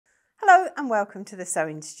Hello and welcome to the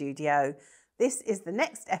Sewing Studio. This is the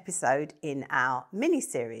next episode in our mini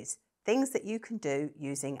series, things that you can do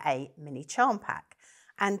using a mini charm pack.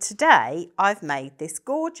 And today I've made this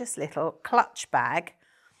gorgeous little clutch bag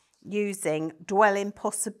using Dwelling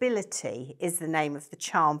Possibility is the name of the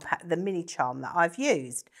charm pack, the mini charm that I've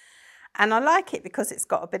used. And I like it because it's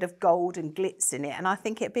got a bit of gold and glitz in it, and I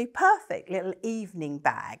think it'd be a perfect little evening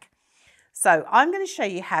bag. So I'm going to show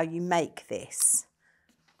you how you make this.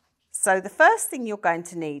 So the first thing you're going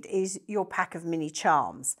to need is your pack of mini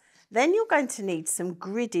charms. Then you're going to need some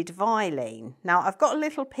gridded Vilene. Now I've got a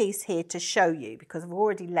little piece here to show you because I've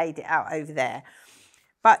already laid it out over there.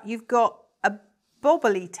 But you've got a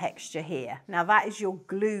bobbly texture here. Now that is your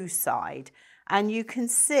glue side. And you can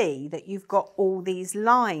see that you've got all these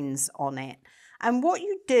lines on it. And what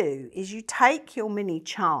you do is you take your mini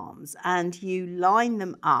charms and you line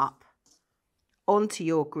them up onto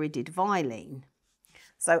your gridded Vilene.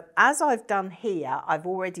 So as I've done here, I've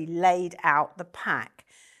already laid out the pack.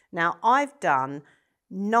 Now I've done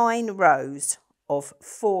 9 rows of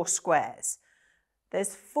 4 squares.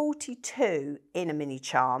 There's 42 in a mini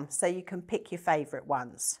charm, so you can pick your favourite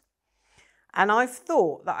ones. And I've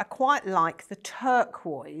thought that I quite like the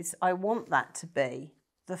turquoise. I want that to be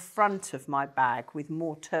the front of my bag with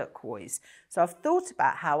more turquoise. So I've thought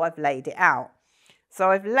about how I've laid it out.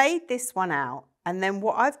 So I've laid this one out. And then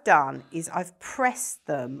what I've done is I've pressed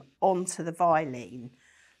them onto the Vilene.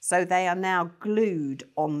 So they are now glued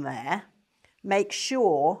on there. Make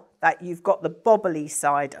sure that you've got the bobbly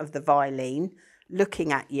side of the Vilene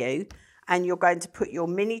looking at you. And you're going to put your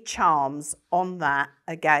mini charms on that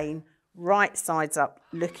again, right sides up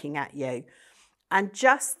looking at you. And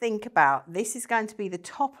just think about, this is going to be the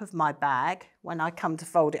top of my bag when I come to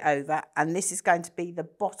fold it over. And this is going to be the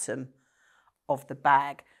bottom of the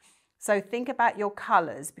bag. So think about your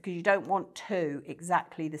colours because you don't want 2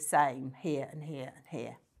 exactly the same here and here and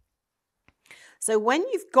here. So when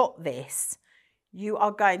you've got this, you are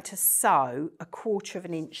going to sew a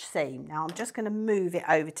 1/4 inch seam. Now I'm just going to move it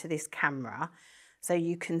over to this camera so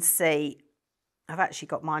you can see. I've actually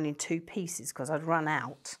got mine in 2 pieces because I'd run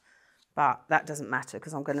out, but that doesn't matter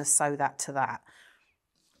because I'm going to sew that to that.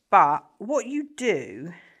 But what you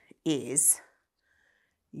do is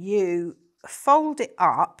you fold it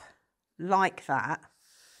up like that,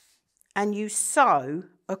 and you sew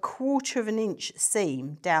a 1/4 inch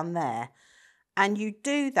seam down there, and you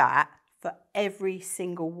do that for every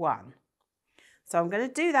single one. So I'm going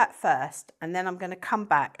to do that first, and then I'm going to come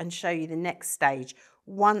back and show you the next stage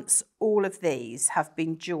once all of these have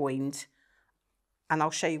been joined, and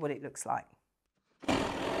I'll show you what it looks like.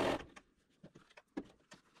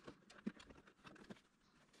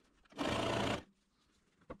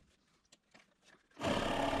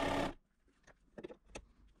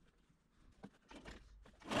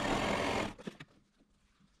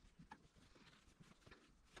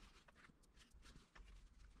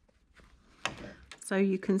 So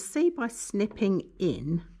you can see by snipping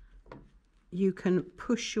in, you can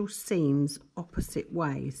push your seams opposite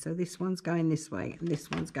ways. So this one's going this way and this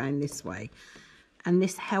one's going this way. And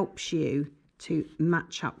this helps you to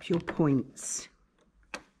match up your points.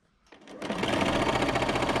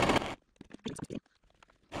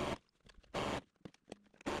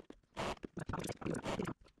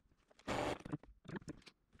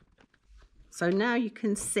 So now you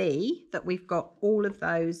can see that we've got all of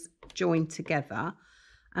those joined together,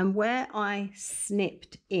 and where I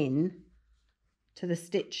snipped in to the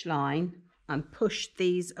stitch line and pushed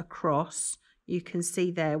these across, you can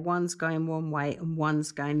see there one's going one way and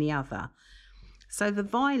one's going the other. So the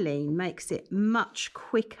Vilene makes it much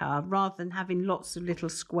quicker rather than having lots of little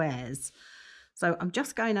squares. So I'm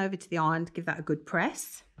just going over to the iron to give that a good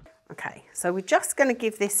press. Okay, so we're just going to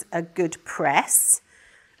give this a good press.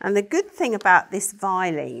 And the good thing about this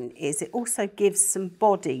Vilene is it also gives some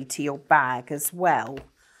body to your bag as well.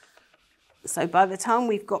 So by the time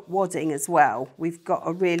we've got wadding as well, we've got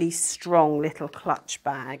a really strong little clutch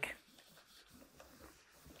bag.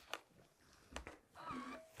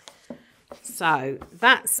 So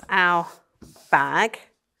that's our bag.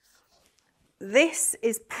 This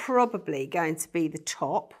is probably going to be the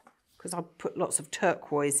top because I've put lots of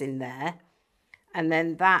turquoise in there. And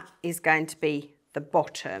then that is going to be the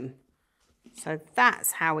bottom. So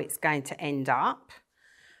that's how it's going to end up.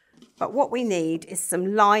 But what we need is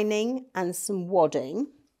some lining and some wadding.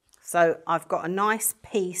 So I've got a nice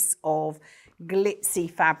piece of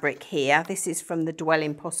glitzy fabric here. This is from the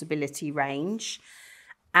Dwelling Possibility range.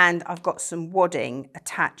 And I've got some wadding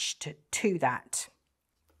attached to that.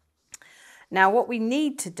 Now what we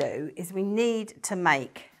need to do is we need to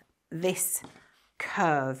make this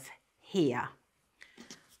curve here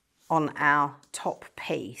on our top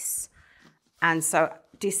piece. And so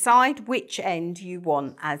decide which end you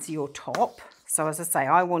want as your top. So as I say,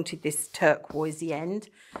 I wanted this turquoisey end.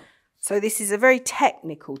 So this is a very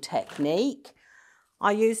technical technique.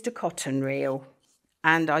 I used a cotton reel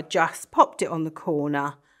and I just popped it on the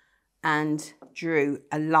corner and drew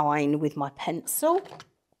a line with my pencil.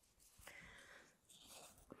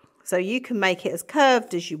 So you can make it as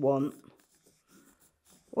curved as you want,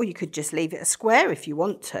 or you could just leave it a square if you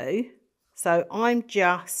want to. So I'm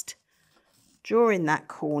just drawing that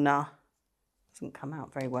corner. Doesn't come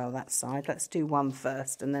out very well that side. Let's do one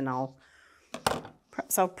first and then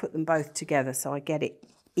perhaps I'll put them both together so I get it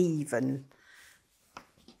even.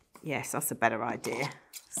 Yes, that's a better idea.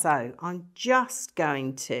 So I'm just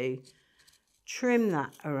going to trim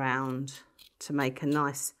that around to make a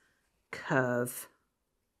nice curve.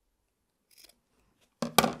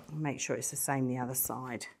 Make sure it's the same the other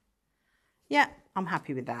side. Yeah, I'm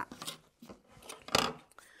happy with that.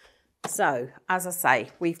 So, as I say,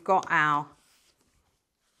 we've got our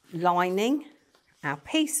lining, our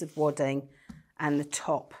piece of wadding, and the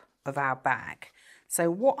top of our bag.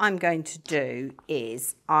 So what I'm going to do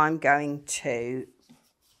is I'm going to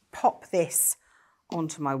pop this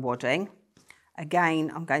onto my wadding.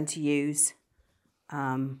 Again, I'm going to use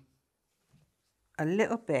a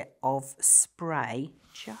little bit of spray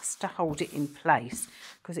just to hold it in place,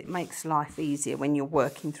 because it makes life easier when you're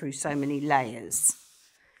working through so many layers.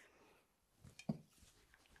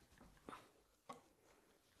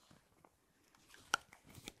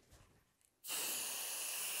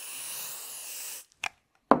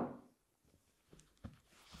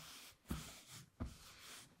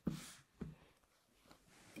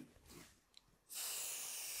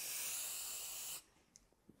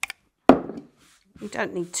 You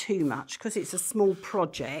don't need too much because it's a small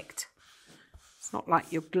project. It's not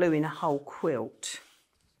like you're gluing a whole quilt.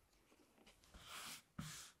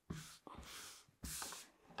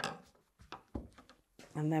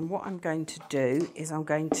 And then what I'm going to do is I'm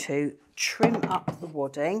going to trim up the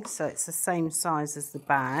wadding so it's the same size as the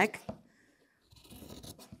bag.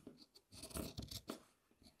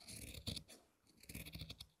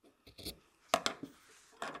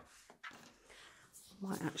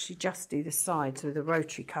 Might actually just do the sides with a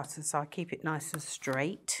rotary cutter so I keep it nice and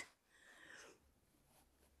straight.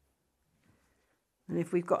 And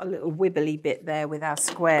if we've got a little wibbly bit there with our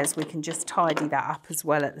squares, we can just tidy that up as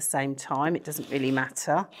well at the same time. It doesn't really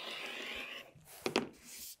matter.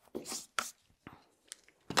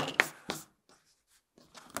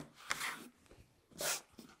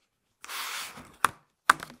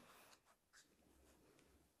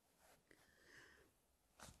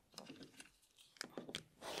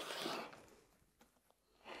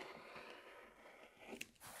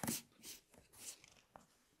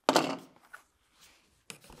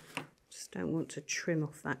 Don't want to trim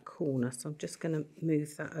off that corner, so I'm just going to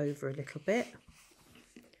move that over a little bit.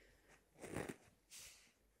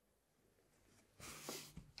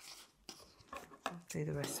 I'll do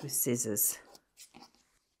the rest with scissors.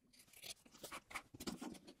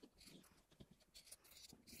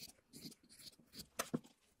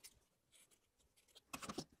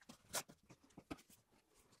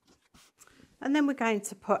 And then we're going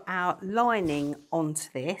to put our lining onto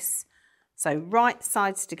this. So right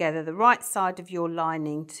sides together, the right side of your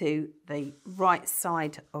lining to the right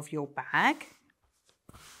side of your bag.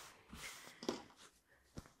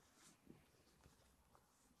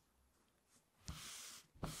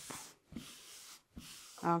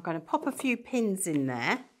 I'm going to pop a few pins in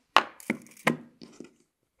there.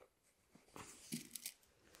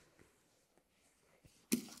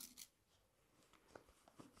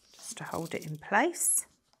 Just to hold it in place.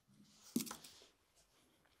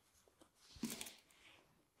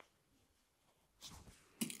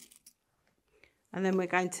 And then we're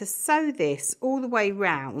going to sew this all the way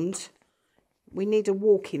round. We need a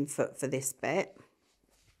walking foot for this bit.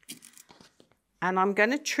 And I'm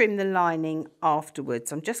going to trim the lining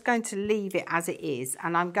afterwards. I'm just going to leave it as it is.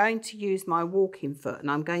 And I'm going to use my walking foot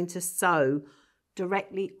and I'm going to sew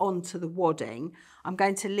directly onto the wadding. I'm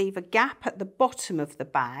going to leave a gap at the bottom of the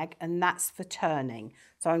bag and that's for turning.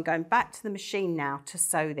 So I'm going back to the machine now to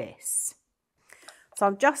sew this. So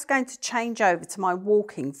I'm just going to change over to my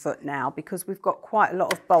walking foot now because we've got quite a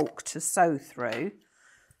lot of bulk to sew through.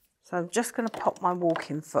 So I'm just going to pop my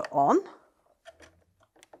walking foot on.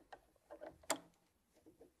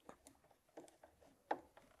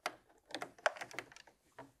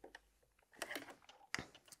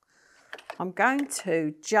 I'm going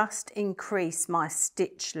to just increase my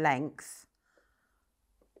stitch length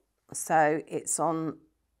so it's on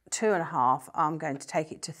 2.5, I'm going to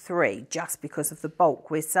take it to 3 just because of the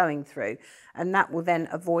bulk we're sewing through, and that will then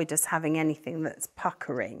avoid us having anything that's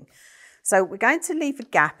puckering. So we're going to leave a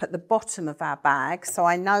gap at the bottom of our bag, so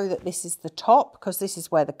I know that this is the top because this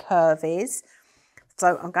is where the curve is.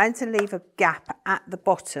 So I'm going to leave a gap at the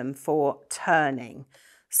bottom for turning.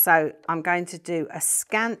 So I'm going to do a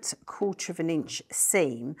scant 1/4 inch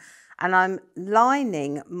seam, and I'm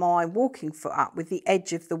lining my walking foot up with the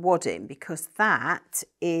edge of the wadding because that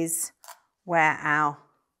is where our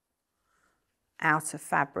outer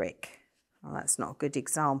fabric, well, that's not a good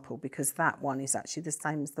example because that one is actually the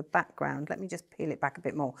same as the background. Let me just peel it back a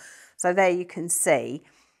bit more. So there you can see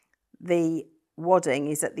the wadding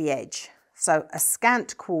is at the edge. So a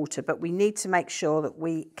scant 1/4, but we need to make sure that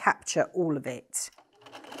we capture all of it.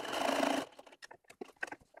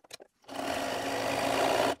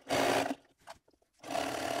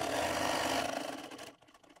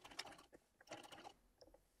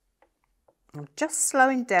 I'm just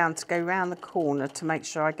slowing down to go round the corner to make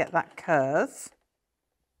sure I get that curve.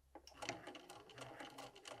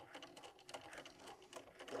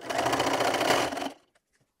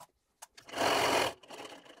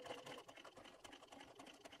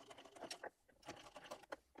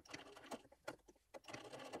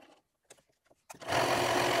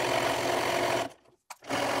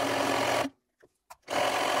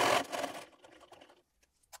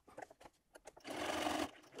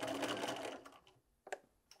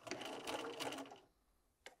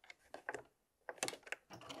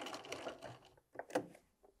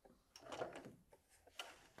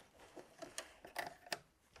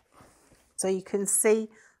 So you can see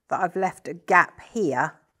that I've left a gap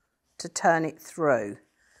here to turn it through.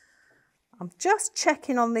 I'm just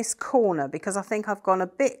checking on this corner because I think I've gone a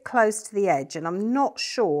bit close to the edge and I'm not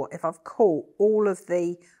sure if I've caught all of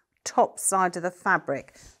the top side of the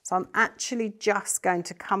fabric. So I'm actually just going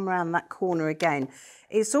to come around that corner again.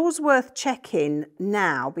 It's always worth checking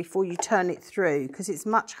now before you turn it through because it's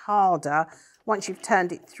much harder once you've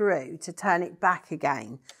turned it through to turn it back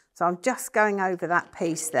again. So I'm just going over that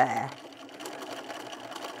piece there.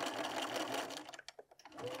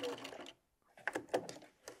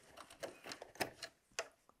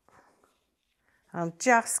 I'm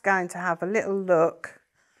just going to have a little look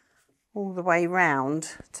all the way round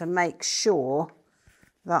to make sure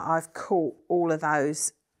that I've caught all of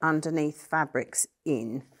those underneath fabrics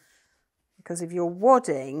in. Because if your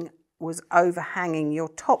wadding was overhanging your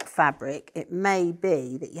top fabric, it may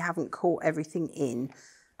be that you haven't caught everything in,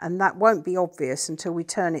 and that won't be obvious until we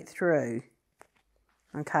turn it through.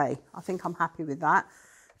 Okay, I think I'm happy with that.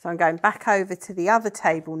 So I'm going back over to the other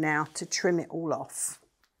table now to trim it all off.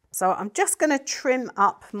 So I'm just going to trim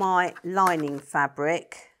up my lining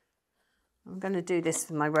fabric. I'm going to do this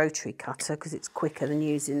with my rotary cutter because it's quicker than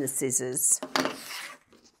using the scissors.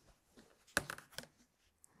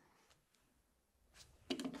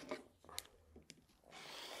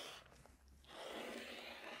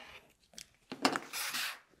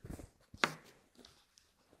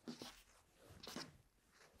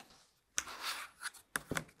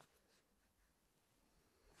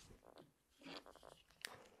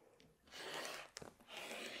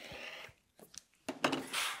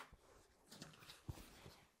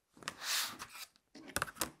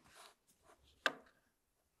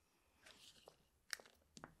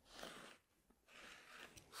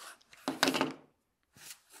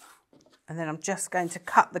 And then I'm just going to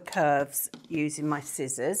cut the curves using my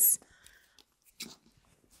scissors.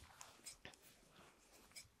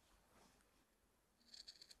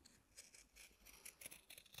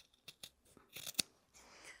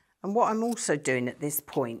 And what I'm also doing at this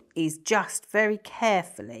point is just very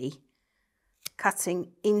carefully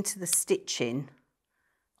cutting into the stitching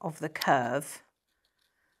of the curve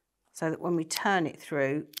so that when we turn it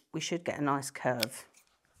through, we should get a nice curve.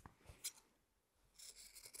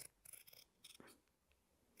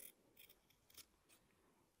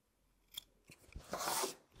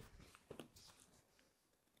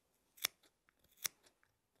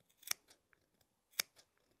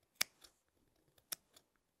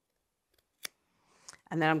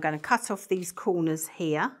 And then I'm going to cut off these corners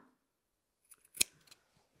here.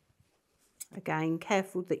 Again,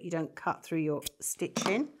 careful that you don't cut through your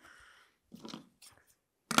stitching.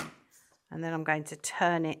 And then I'm going to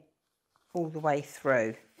turn it all the way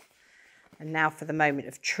through. And now for the moment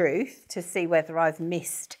of truth to see whether I've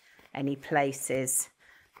missed any places.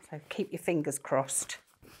 So keep your fingers crossed.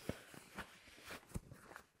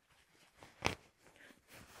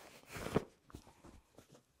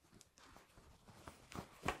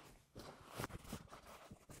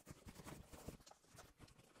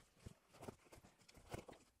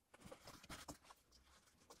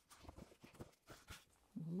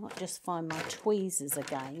 just find my tweezers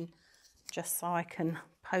again, just so I can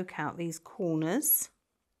poke out these corners.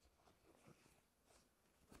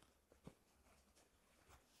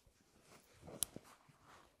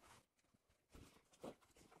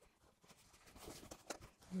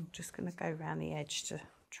 I'm just going to go around the edge to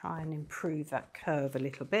try and improve that curve a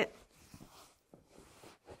little bit.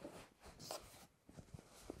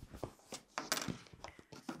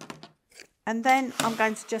 And then I'm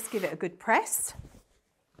going to just give it a good press.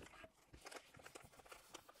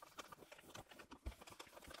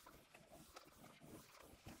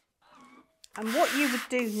 And what you would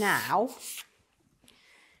do now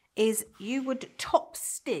is you would top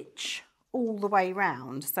stitch all the way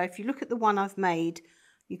round. So if you look at the one I've made,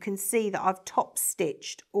 you can see that I've top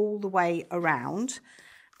stitched all the way around,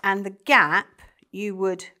 and the gap, you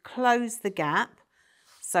would close the gap.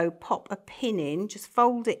 So pop a pin in, just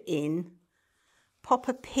fold it in, pop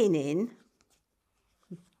a pin in,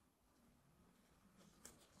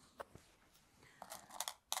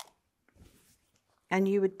 and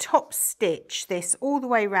you would top stitch this all the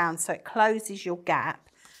way around so it closes your gap.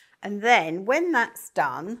 And then when that's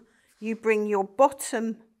done, you bring your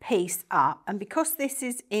bottom piece up, and because this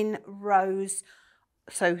is in rows,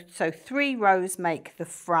 so 3 rows make the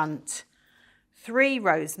front, 3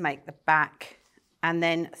 rows make the back, and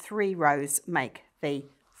then 3 rows make the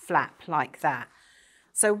flap like that.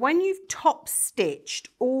 So when you've top stitched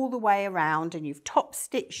all the way around and you've top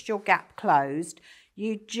stitched your gap closed,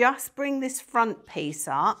 you just bring this front piece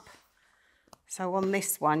up. So on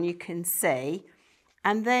this one you can see,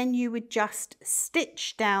 and then you would just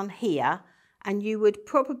stitch down here, and you would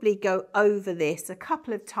probably go over this a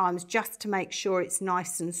couple of times just to make sure it's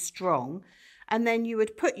nice and strong. And then you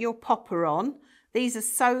would put your popper on. These are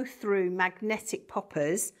sew through magnetic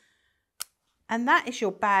poppers, and that is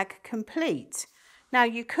your bag complete. Now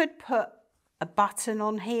you could put a button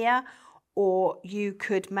on here, or you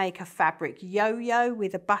could make a fabric yo-yo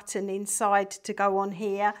with a button inside to go on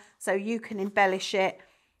here, so you can embellish it.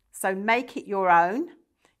 So make it your own.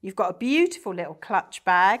 You've got a beautiful little clutch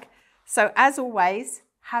bag. So as always,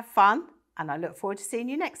 have fun, and I look forward to seeing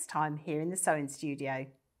you next time here in the sewing studio.